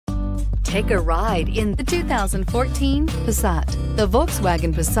Take a ride in the 2014 Passat. The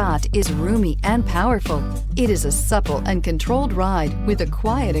Volkswagen Passat is roomy and powerful. It is a supple and controlled ride with a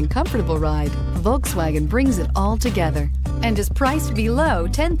quiet and comfortable ride. Volkswagen brings it all together and is priced below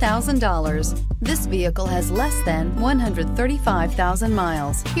 $10,000. This vehicle has less than 135,000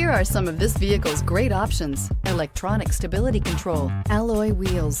 miles. Here are some of this vehicle's great options: electronic stability control, alloy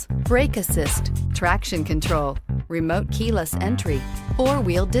wheels, brake assist, traction control, remote keyless entry,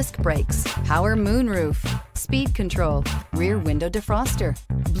 four-wheel disc brakes, power moonroof, speed control, rear window defroster,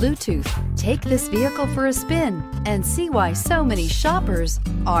 Bluetooth. Take this vehicle for a spin and see why so many shoppers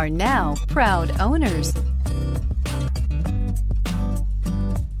are now proud owners.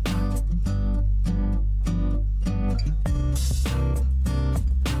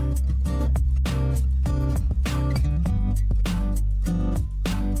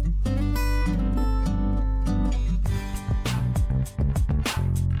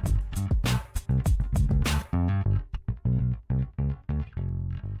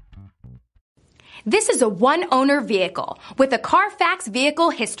 This is a one-owner vehicle with a CARFAX Vehicle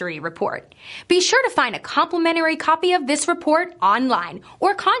History Report. Be sure to find a complimentary copy of this report online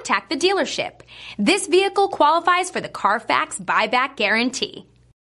or contact the dealership. This vehicle qualifies for the CARFAX Buyback Guarantee.